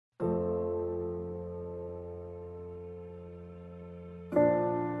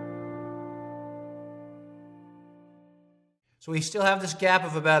So we still have this gap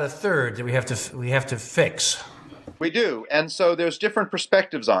of about a third that we have to fix. We do. And so there's different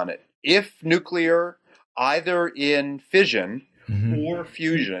perspectives on it. If nuclear, either in fission or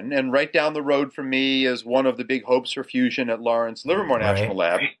fusion, and right down the road from me is one of the big hopes for fusion at Lawrence Livermore National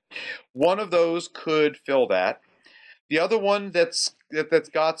Lab. One of those could fill that. The other one that's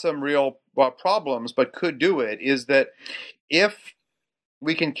got some real problems but could do it is that if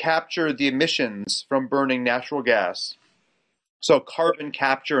we can capture the emissions from burning natural gas, so carbon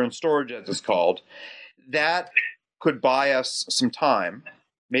capture and storage as it's called, that could buy us some time,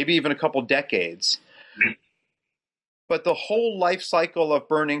 maybe even a couple decades. But the whole life cycle of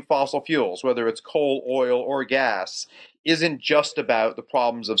burning fossil fuels, whether it's coal, oil, or gas, isn't just about the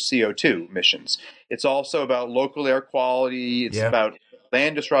problems of CO2 emissions. It's also about local air quality. It's about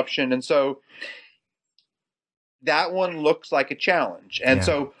land disruption. And so that one looks like a challenge. And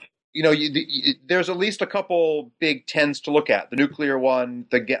so, there's at least a couple big tens to look at: the nuclear one,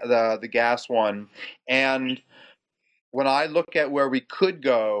 the gas one. And when I look at where we could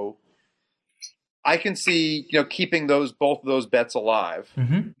go, I can see, keeping both of those bets alive.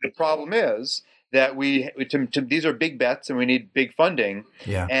 The problem is that these are big bets and we need big funding.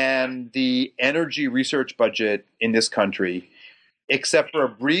 And the energy research budget in this country, except for a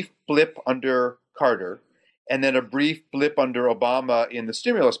brief blip under Carter and then a brief blip under Obama in the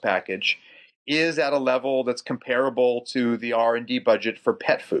stimulus package, is at a level that's comparable to the R&D budget for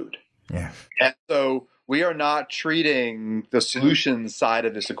pet food. And so we are not treating the solutions side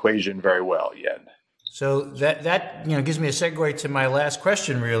of this equation very well yet. So that gives me a segue to my last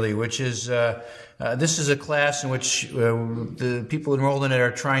question, really, which is this is a class in which the people enrolled in it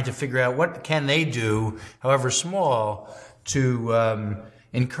are trying to figure out what can they do, however small, to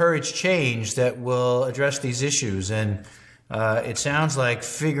encourage change that will address these issues. And it sounds like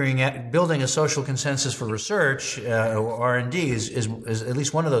building a social consensus for research, or R&D, is at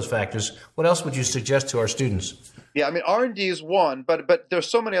least one of those factors. What else would you suggest to our students? Yeah, I mean, R&D is one, but there's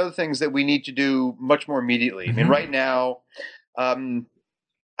so many other things that we need to do much more immediately. I mean, right now,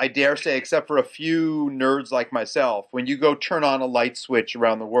 I dare say, except for a few nerds like myself, when you go turn on a light switch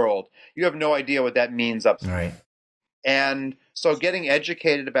around the world, you have no idea what that means upstairs. Right. And so getting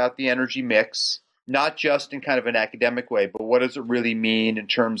educated about the energy mix, not just in kind of an academic way, but what does it really mean in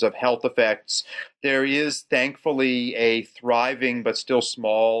terms of health effects? There is thankfully a thriving but still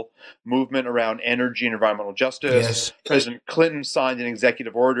small movement around energy and environmental justice. President Clinton signed an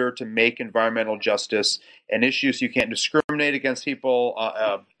executive order to make environmental justice an issue, so you can't discriminate against people,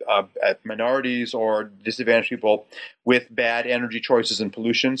 minorities or disadvantaged people with bad energy choices and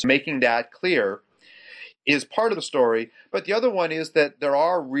pollution. So making that clear is part of the story. But the other one is that there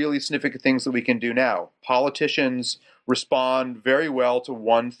are really significant things that we can do now. Politicians respond very well to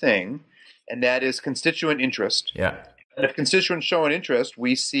one thing, and that is constituent interest. And if constituents show an interest,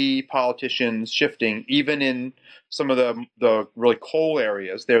 we see politicians shifting. Even in some of the really coal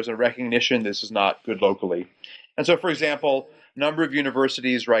areas, there's a recognition this is not good locally. And so, for example, a number of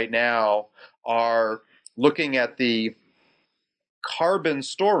universities right now are looking at the carbon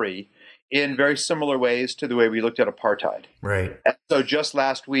story in very similar ways to the way we looked at apartheid. Right. And so just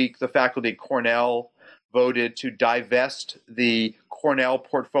last week, the faculty at Cornell voted to divest the Cornell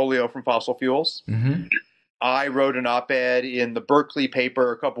portfolio from fossil fuels. I wrote an op-ed in the Berkeley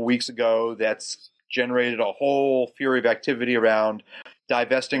paper a couple weeks ago that's generated a whole fury of activity around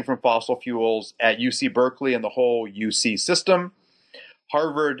divesting from fossil fuels at UC Berkeley and the whole UC system.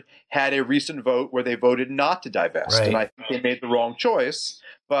 Harvard had a recent vote where they voted not to divest, and I think they made the wrong choice.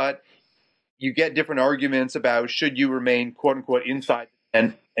 But you get different arguments about should you remain, quote unquote, inside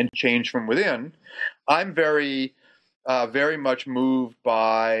and change from within. I'm very much moved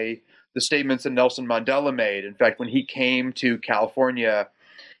by the statements that Nelson Mandela made. In fact, when he came to California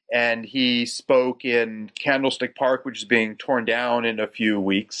and he spoke in Candlestick Park, which is being torn down in a few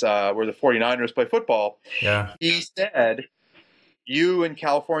weeks, where the 49ers play football, he said, "You in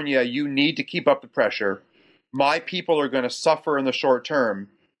California, you need to keep up the pressure. My people are going to suffer in the short term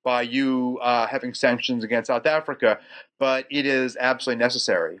by you having sanctions against South Africa, but it is absolutely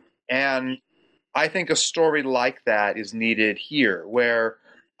necessary." And I think a story like that is needed here, where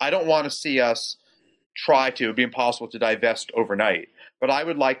I don't want to see us try to, it'd be impossible to divest overnight, but I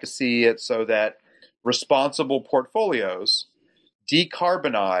would like to see it so that responsible portfolios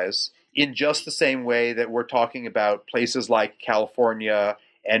decarbonize in just the same way that we're talking about places like California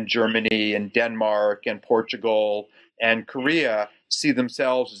and Germany and Denmark and Portugal and Korea see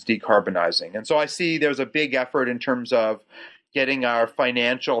themselves as decarbonizing. And so I see there's a big effort in terms of getting our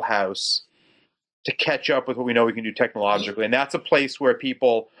financial house to catch up with what we know we can do technologically. And that's a place where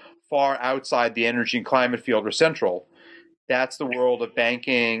people far outside the energy and climate field are central. That's the world of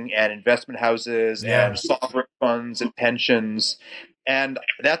banking and investment houses and sovereign funds and pensions. And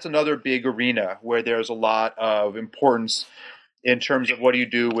that's another big arena where there's a lot of importance in terms of what do you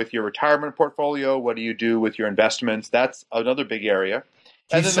do with your retirement portfolio? What do you do with your investments? That's another big area.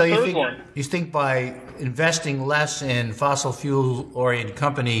 And then the third one. You think by investing less in fossil fuel-oriented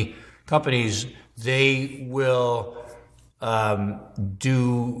companies, they will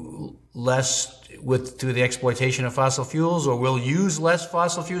do less through the exploitation of fossil fuels, or will use less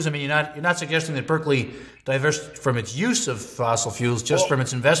fossil fuels? I mean, you're not suggesting that Berkeley diverts from its use of fossil fuels, just from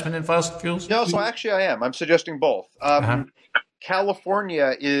its investment in fossil fuels? No, so actually I am. I'm suggesting both.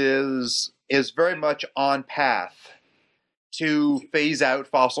 California is very much on path to phase out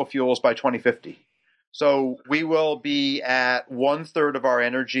fossil fuels by 2050. So we will be at 1/3 of our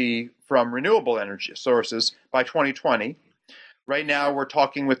energy from renewable energy sources by 2020. Right now, we're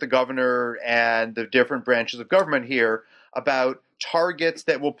talking with the governor and the different branches of government here about targets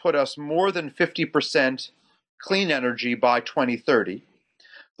that will put us more than 50% clean energy by 2030.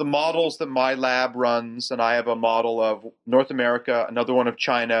 The models that my lab runs, and I have a model of North America, another one of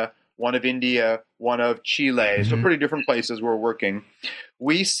China, one of India, one of Chile, so pretty different places we're working.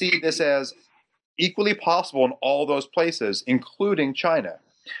 We see this as equally possible in all those places, including China.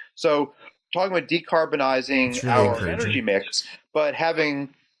 So talking about decarbonizing our energy mix, but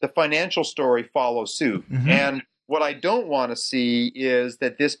having the financial story follow suit. And what I don't want to see is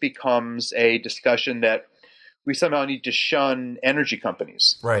that this becomes a discussion that we somehow need to shun energy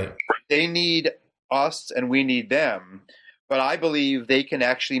companies. Right. They need us and we need them. But I believe they can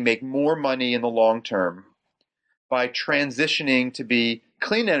actually make more money in the long term by transitioning to be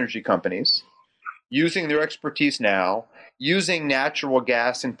clean energy companies, using their expertise now, using natural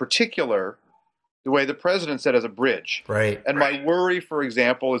gas in particular, the way the president said, as a bridge. Right. And my worry, for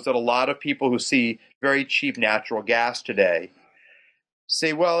example, is that a lot of people who see very cheap natural gas today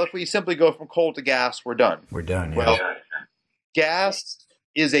say, well, if we simply go from coal to gas, we're done. We're done, yeah. Well, gas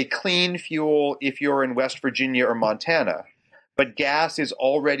is a clean fuel if you're in West Virginia or Montana, but gas is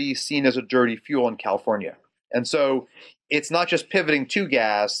already seen as a dirty fuel in California. And so it's not just pivoting to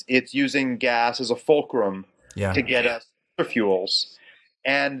gas, it's using gas as a fulcrum to get us other fuels.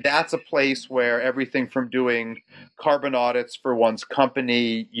 And that's a place where everything from doing carbon audits for one's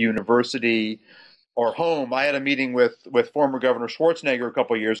company, university, or home. I had a meeting with former Governor Schwarzenegger a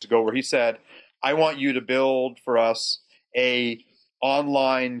couple of years ago where he said, I want you to build for us a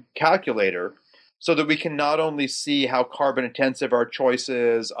online calculator so that we can not only see how carbon intensive our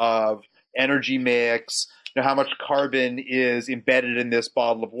choices of energy mix, how much carbon is embedded in this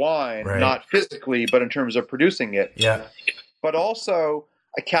bottle of wine, not physically, but in terms of producing it, but also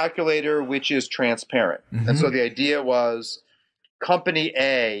a calculator which is transparent. And so the idea was company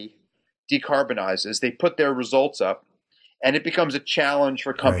A decarbonizes, they put their results up, and it becomes a challenge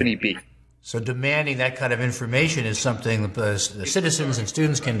for company B. So demanding that kind of information is something that the citizens and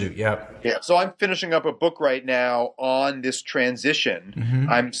students can do. Yeah. So I'm finishing up a book right now on this transition.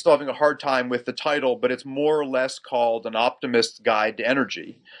 I'm still having a hard time with the title, but it's more or less called An Optimist's Guide to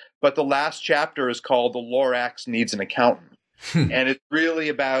Energy. But the last chapter is called The Lorax Needs an Accountant. And it's really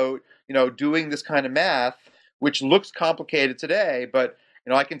about, doing this kind of math, which looks complicated today, but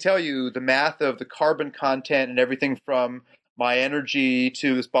I can tell you the math of the carbon content and everything from my energy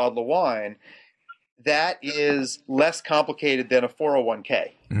to this bottle of wine, that is less complicated than a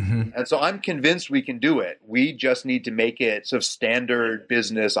 401k. And so I'm convinced we can do it. We just need to make it sort of standard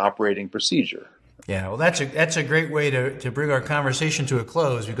business operating procedure. Yeah, well, that's a great way to bring our conversation to a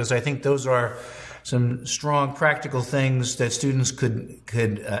close, because I think those are some strong practical things that students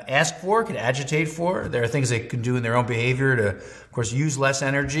could ask for, could agitate for. There are things they can do in their own behavior to, of course, use less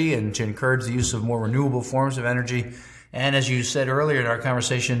energy and to encourage the use of more renewable forms of energy. And as you said earlier in our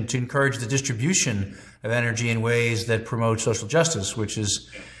conversation, to encourage the distribution of energy in ways that promote social justice, which is,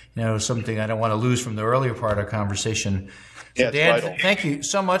 something I don't want to lose from the earlier part of our conversation. So Dan, thank you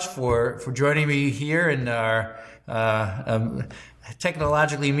so much for joining me here in our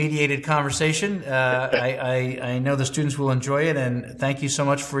technologically mediated conversation. I know the students will enjoy it, and thank you so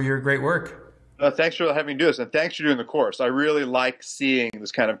much for your great work. Thanks for having me do this, and thanks for doing the course. I really like seeing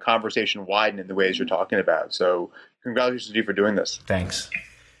this kind of conversation widen in the ways you're talking about. So congratulations to you for doing this. Thanks.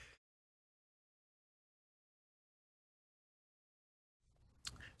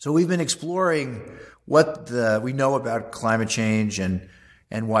 So we've been exploring what we know about climate change and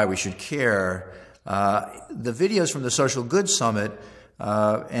why we should care. The videos from the Social Good Summit,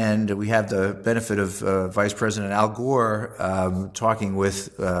 and we have the benefit of Vice President Al Gore talking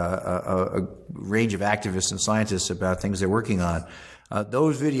with a range of activists and scientists about things they're working on.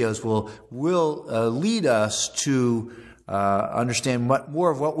 Those videos will lead us to understand more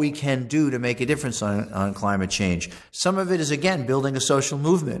of what we can do to make a difference on climate change. Some of it is, again, building a social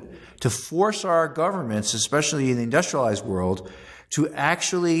movement to force our governments, especially in the industrialized world, to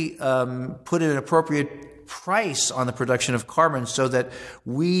actually put an appropriate price on the production of carbon so that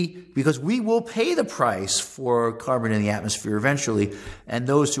because we will pay the price for carbon in the atmosphere eventually, and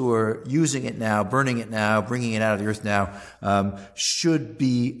those who are using it now, burning it now, bringing it out of the earth now, should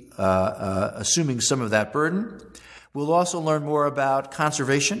be assuming some of that burden. We'll also learn more about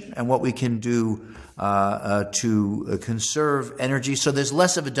conservation and what we can do to conserve energy so there's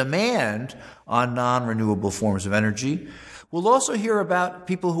less of a demand on non-renewable forms of energy. We'll also hear about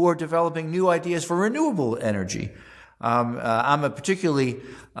people who are developing new ideas for renewable energy. I'm particularly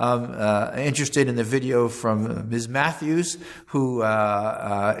interested in the video from Ms. Matthews, who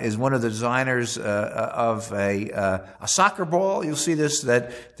is one of the designers of a soccer ball. You'll see this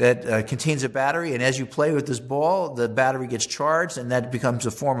that contains a battery, and as you play with this ball, the battery gets charged, and that becomes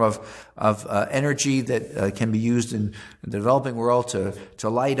a form of energy that can be used in the developing world to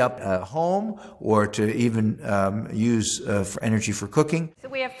light up a home or to even use for energy for cooking. So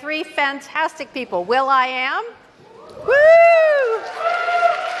we have three fantastic people. Will.i.am. Woo!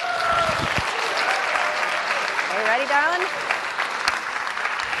 Are you ready, darling?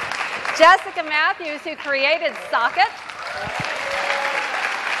 Jessica Matthews, who created Socket.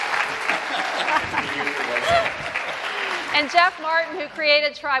 And Jeff Martin, who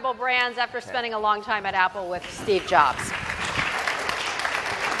created Tribal Brands after spending a long time at Apple with Steve Jobs.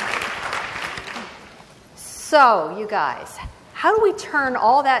 So, you guys, how do we turn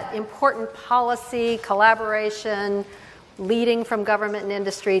all that important policy, collaboration, leading from government and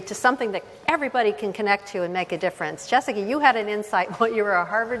industry to something that everybody can connect to and make a difference? Jessica, you had an insight while you were a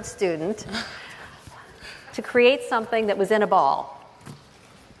Harvard student to create something that was in a ball.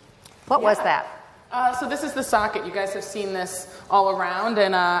 What was that? So this is the Socket. You guys have seen this all around,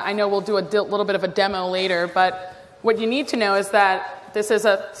 and I know we'll do a little bit of a demo later, but what you need to know is that this is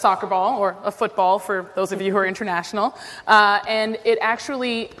a soccer ball, or a football for those of you who are international, and it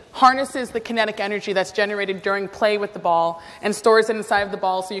actually harnesses the kinetic energy that's generated during play with the ball and stores it inside of the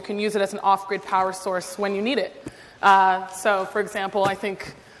ball so you can use it as an off-grid power source when you need it. So, for example, I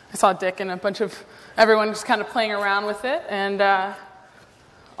think I saw Dick and a bunch of everyone just kind of playing around with it, and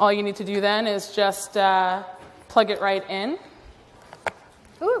all you need to do then is just plug it right in.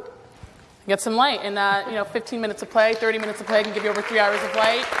 Ooh. Get some light, and 15 minutes of play, 30 minutes of play can give you over 3 hours of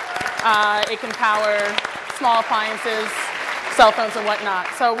light. It can power small appliances, cell phones, and whatnot.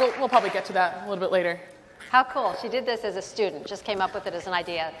 So we'll probably get to that a little bit later. How cool. She did this as a student, just came up with it as an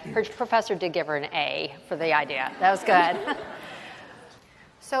idea. Her professor did give her an A for the idea. That was good.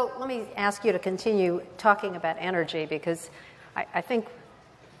 So let me ask you to continue talking about energy, because I think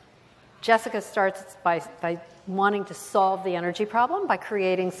Jessica starts by wanting to solve the energy problem by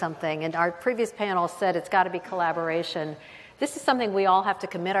creating something. And our previous panel said it's got to be collaboration. This is something we all have to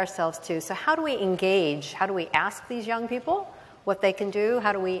commit ourselves to. So how do we engage? How do we ask these young people what they can do?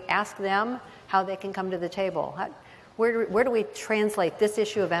 How do we ask them how they can come to the table? Where do we translate this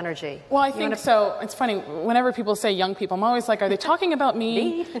issue of energy? Well, I think so. It's funny. Whenever people say young people, I'm always like, are they talking about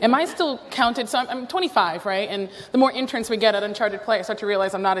me? Am I still counted? So I'm 25, right? And the more interns we get at Uncharted Play, I start to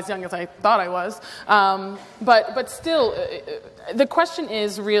realize I'm not as young as I thought I was. But still, the question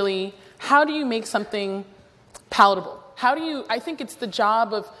is really, how do you make something palatable? I think it's the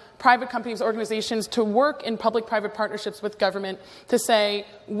job of private companies, organizations to work in public-private partnerships with government to say,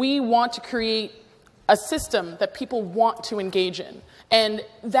 we want to create a system that people want to engage in. And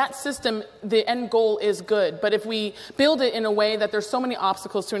that system, the end goal is good. But if we build it in a way that there's so many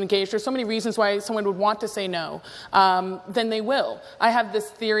obstacles to engage, there's so many reasons why someone would want to say no, then they will. I have this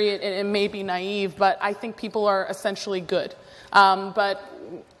theory, and it may be naive, but I think people are essentially good. But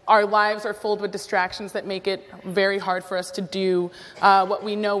our lives are filled with distractions that make it very hard for us to do what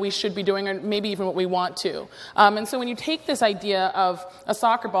we know we should be doing, or maybe even what we want to. And so when you take this idea of a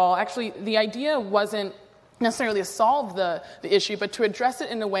soccer ball, actually the idea wasn't necessarily to solve the issue, but to address it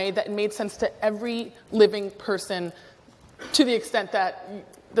in a way that made sense to every living person, to the extent that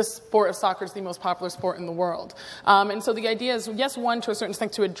the sport of soccer is the most popular sport in the world. And so the idea is, yes, one, to a certain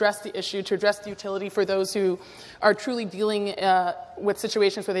extent, to address the issue, to address the utility for those who are truly dealing with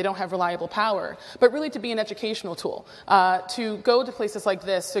situations where they don't have reliable power, but really to be an educational tool, to go to places like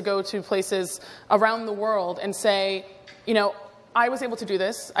this, to go to places around the world and say, I was able to do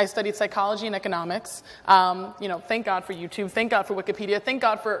this. I studied psychology and economics. Thank God for YouTube. Thank God for Wikipedia. Thank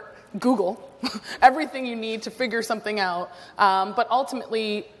God for Google. Everything you need to figure something out. But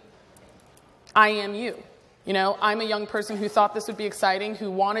ultimately, I am you. I'm a young person who thought this would be exciting,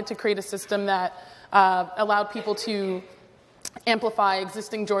 who wanted to create a system that allowed people to amplify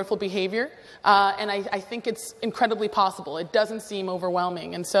existing joyful behavior, and I think it's incredibly possible. It doesn't seem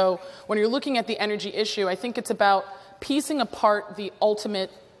overwhelming. And so when you're looking at the energy issue, I think it's about piecing apart the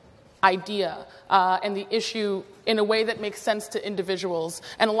ultimate idea and the issue in a way that makes sense to individuals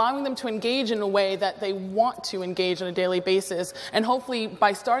and allowing them to engage in a way that they want to engage on a daily basis. And hopefully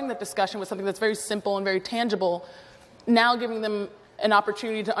by starting that discussion with something that's very simple and very tangible, now giving them an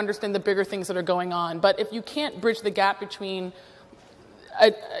opportunity to understand the bigger things that are going on. But if you can't bridge the gap between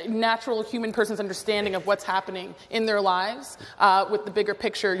a natural human person's understanding of what's happening in their lives with the bigger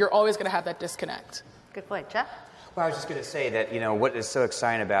picture, you're always going to have that disconnect. Good point. Jeff? Well, I was just going to say that, what is so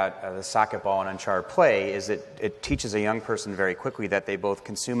exciting about the socket ball and uncharted play is that it teaches a young person very quickly that they both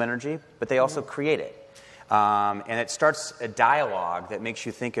consume energy, but they also create it. And it starts a dialogue that makes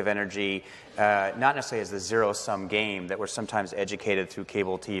you think of energy not necessarily as the zero-sum game that we're sometimes educated through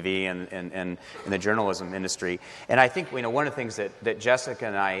cable TV and in the journalism industry. And I think one of the things that Jessica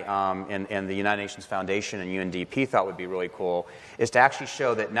and I and the United Nations Foundation and UNDP thought would be really cool is to actually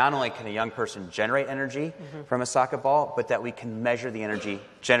show that not only can a young person generate energy from a socket ball, but that we can measure the energy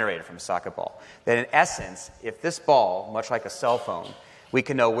generated from a socket ball. That in essence, if this ball, much like a cell phone, we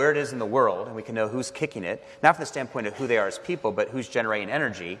can know where it is in the world, and we can know who's kicking it, not from the standpoint of who they are as people, but who's generating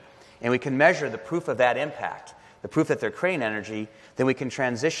energy, and we can measure the proof of that impact, the proof that they're creating energy, then we can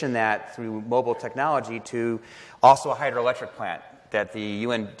transition that through mobile technology to also a hydroelectric plant that the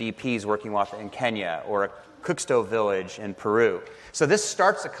UNDP is working with in Kenya, or a cookstove village in Peru. So this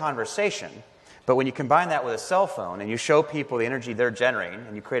starts a conversation, but when you combine that with a cell phone, and you show people the energy they're generating,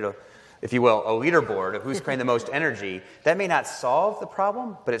 and you create if you will, a leaderboard of who's creating the most energy, that may not solve the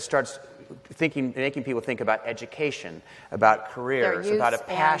problem, but it starts making people think about education, about careers, about a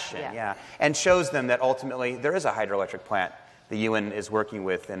passion, and shows them that ultimately there is a hydroelectric plant the UN is working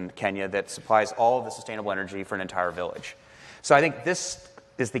with in Kenya that supplies all of the sustainable energy for an entire village. So I think this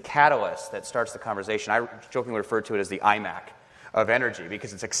is the catalyst that starts the conversation. I jokingly refer to it as the iMac of energy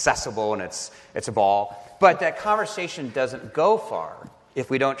because it's accessible and it's a ball. But that conversation doesn't go far if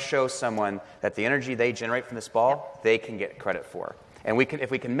we don't show someone that the energy they generate from this ball, they can get credit for. And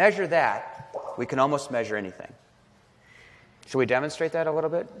if we can measure that, we can almost measure anything. Should we demonstrate that a little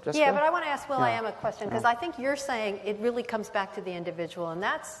bit, Jessica? Yeah, but I want to ask Will.i.am a question, because I think you're saying it really comes back to the individual, and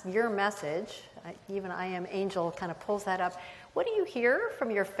that's your message. Even I Am Angel kind of pulls that up. What do you hear from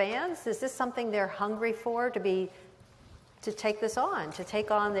your fans? Is this something they're hungry for, to take this on, to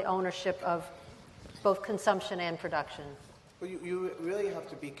take on the ownership of both consumption and production? Well, you really have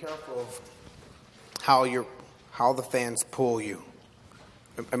to be careful of how the fans pull you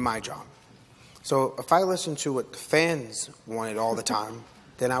in my job. So if I listened to what the fans wanted all the time,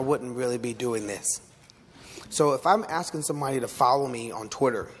 then I wouldn't really be doing this. So if I'm asking somebody to follow me on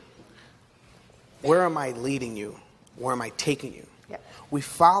Twitter, where am I leading you? Where am I taking you? Yeah. We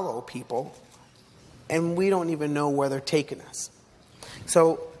follow people, and we don't even know where they're taking us.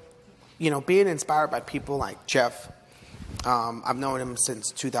 So, being inspired by people like Jeff, I've known him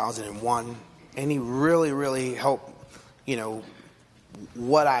since 2001, and he really, really helped,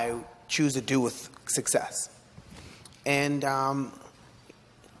 what I choose to do with success. And,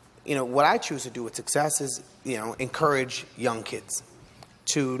 what I choose to do with success is, encourage young kids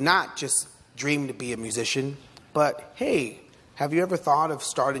to not just dream to be a musician, but, hey, have you ever thought of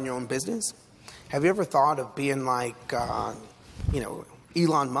starting your own business? Have you ever thought of being like,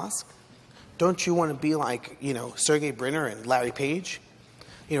 Elon Musk? Don't you want to be like, Sergey Brin and Larry Page?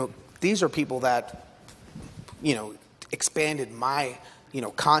 These are people that, expanded my,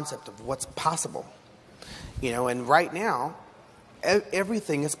 concept of what's possible. And right now,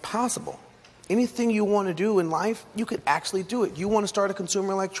 everything is possible. Anything you want to do in life, you could actually do it. You want to start a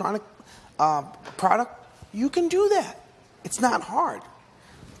consumer electronic product, you can do that. It's not hard.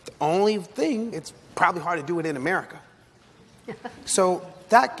 The only thing, it's probably hard to do it in America. So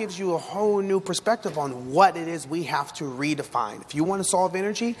that gives you a whole new perspective on what it is we have to redefine. If you want to solve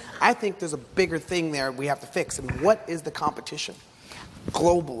energy, I think there's a bigger thing there we have to fix. And what is the competition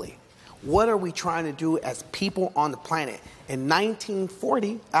globally? What are we trying to do as people on the planet? In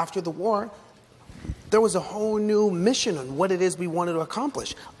 1940, after the war, there was a whole new mission on what it is we wanted to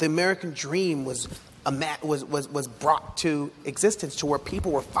accomplish. The American dream was brought to existence, to where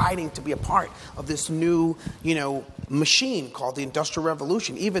people were fighting to be a part of this new, machine called the Industrial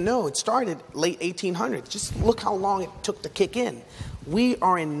Revolution, even though it started late 1800s. Just look how long it took to kick in. We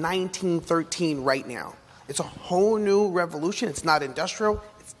are in 1913 right now. It's a whole new revolution. It's not industrial,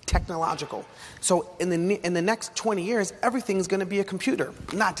 it's technological. So in the next 20 years, everything's going to be a computer.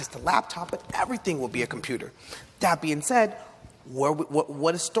 Not just a laptop, but everything will be a computer. That being said,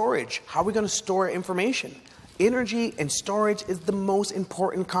 what is storage? How are we going to store information? Energy and storage is the most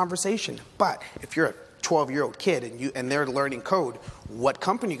important conversation. But if you're a 12-year-old kid and they're learning code, what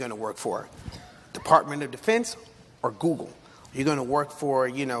company are you going to work for? Department of Defense or Google? You're going to work for,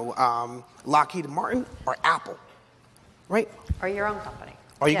 Lockheed Martin or Apple, right? Or your own company.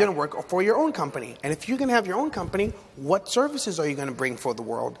 Are you going to work for your own company? And if you're going to have your own company, what services are you going to bring for the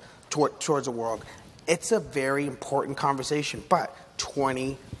world, towards the world? It's a very important conversation. But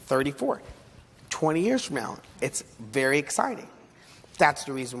 20, 34, 20 years from now, it's very exciting. That's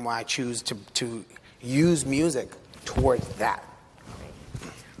the reason why I choose to use music towards that.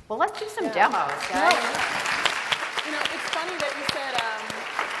 Well, let's do some demos, guys. It's funny that you said,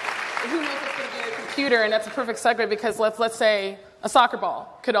 who knows what's going to be a computer, and that's a perfect segue because let's say a soccer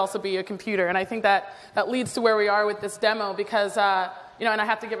ball could also be a computer, and I think that leads to where we are with this demo because, and I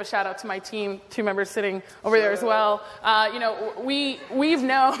have to give a shout out to my team, 2 members sitting over there as well. We've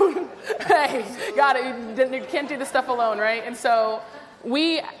known, hey, got it, you can't do this stuff alone, right? And so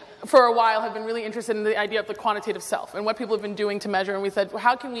we, for a while, have been really interested in the idea of the quantitative self and what people have been doing to measure. And we said, well,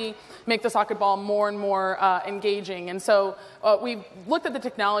 how can we make the soccer ball more and more engaging? And so we've looked at the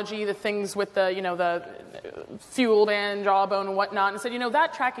technology, the things with the fueled and jawbone and whatnot, and said,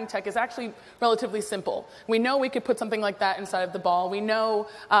 that tracking tech is actually relatively simple. We know we could put something like that inside of the ball. We know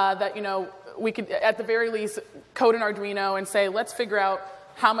that, we could, at the very least, code an Arduino and say, let's figure out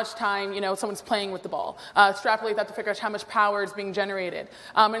how much time, someone's playing with the ball. Extrapolate that to figure out how much power is being generated.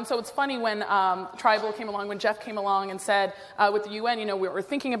 And so it's funny when Tribal came along, when Jeff came along and said with the UN, we were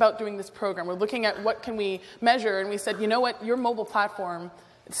thinking about doing this program. We're looking at what can we measure. And we said, you know what, your mobile platform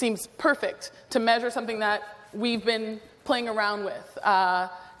seems perfect to measure something that we've been playing around with.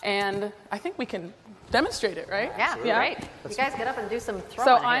 And I think we can demonstrate it, right? Yeah, great. You guys get up and do some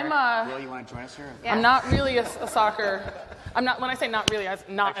throwing. So Will, you want to join us here? Yeah. I'm not really a soccer. I'm not. When I say not really, I'm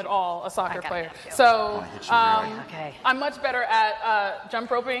not at all a soccer player. So I'm much better at jump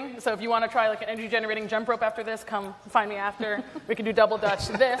roping. So if you want to try like an energy generating jump rope after this, come find me after. We can do double dutch.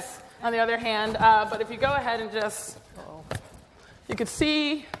 This, on the other hand, but if you go ahead and just, you can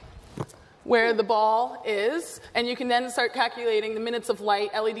see where the ball is, and you can then start calculating the minutes of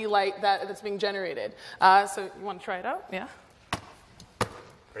light, LED light that's being generated. So you want to try it out? Yeah.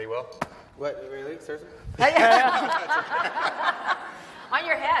 Pretty well. What? Really? Seriously? On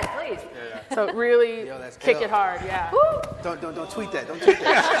your head, please. Yeah. So really kick it hard, yeah. Woo! Don't tweet that. Don't tweet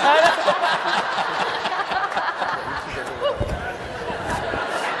that.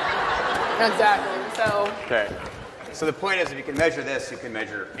 Exactly. So. Okay. So the point is, if you can measure this, you can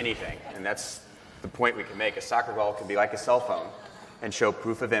measure anything, and that's the point we can make. A soccer ball can be like a cell phone and show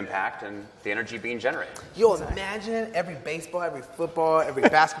proof of impact and the energy being generated. Imagine every baseball, every football, every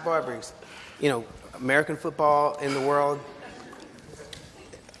basketball, every American football in the world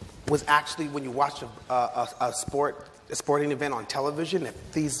was actually, when you watch a sporting event on television,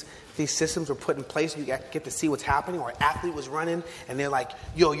 if these systems were put in place, you get to see what's happening, or an athlete was running, and they're like,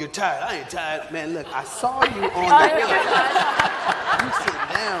 yo, you're tired. I ain't tired. Man, look, I saw you on the field. You sit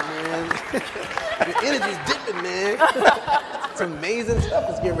down, man. Your energy's dipping, man. It's amazing stuff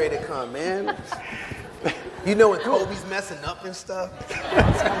that's getting ready to come, man. When Kobe's messing up and stuff,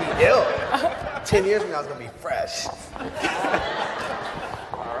 it's going to be ill. 10 years from now, it's going to be fresh.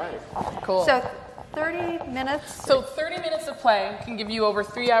 All right. Cool. So 30 minutes? So 30 minutes of play can give you over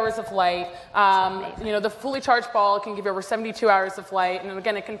 3 hours of light. The fully charged ball can give you over 72 hours of light. And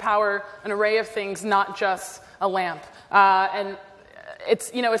again, it can power an array of things, not just a lamp. And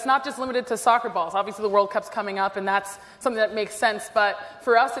it's not just limited to soccer balls. Obviously, the World Cup's coming up, and that's something that makes sense. But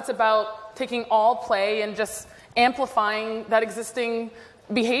for us, it's about taking all play and just amplifying that existing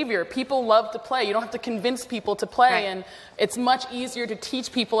behavior. People love to play. You don't have to convince people to play. Right. And it's much easier to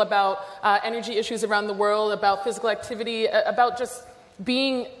teach people about energy issues around the world, about physical activity, about just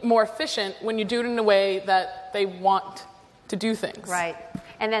being more efficient when you do it in a way that they want to do things. Right.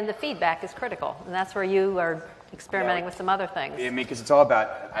 And then the feedback is critical. And that's where you are experimenting with some other things. I mean, because it's all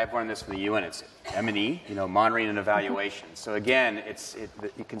about, I've learned this from the UN, it's M&E, monitoring and evaluation. So again,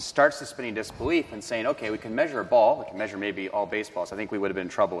 it can start suspending disbelief and saying, okay, we can measure a ball, we can measure maybe all baseballs. I think we would have been in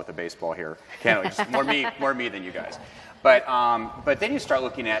trouble with a baseball here. Just more me than you guys. But then you start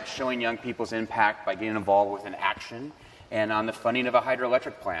looking at showing young people's impact by getting involved with an action, and on the funding of a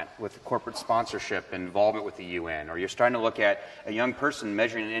hydroelectric plant with corporate sponsorship and involvement with the UN. Or you're starting to look at a young person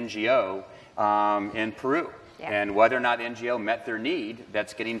measuring an NGO in Peru. Yeah. And whether or not the NGO met their need,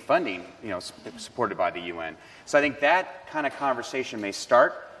 that's getting funding, supported by the UN. So I think that kind of conversation may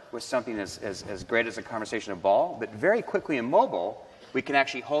start with something as great as a conversation of ball, but very quickly in mobile, we can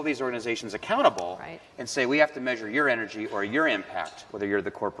actually hold these organizations accountable and say, we have to measure your energy or your impact, whether you're the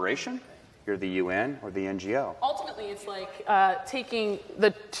corporation You're the UN or the NGO. Ultimately, it's like taking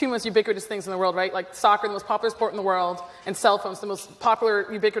the two most ubiquitous things in the world, right? Like soccer, the most popular sport in the world, and cell phones, the most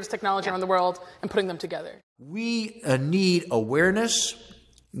popular ubiquitous technology around the world, and putting them together. We need awareness.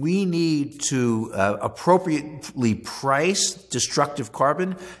 We need to appropriately price destructive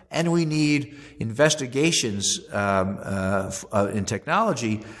carbon, and we need investigations in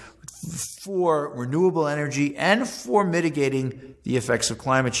technology for renewable energy and for mitigating the effects of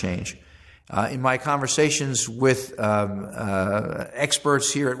climate change. In my conversations with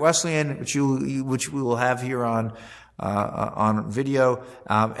experts here at Wesleyan, which we will have here on video,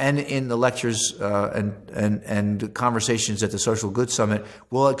 and in the lectures and conversations at the Social Good Summit,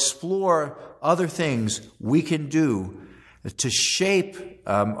 we'll explore other things we can do to shape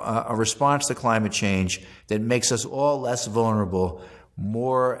a response to climate change that makes us all less vulnerable,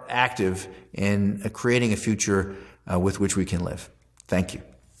 more active in creating a future with which we can live. Thank you.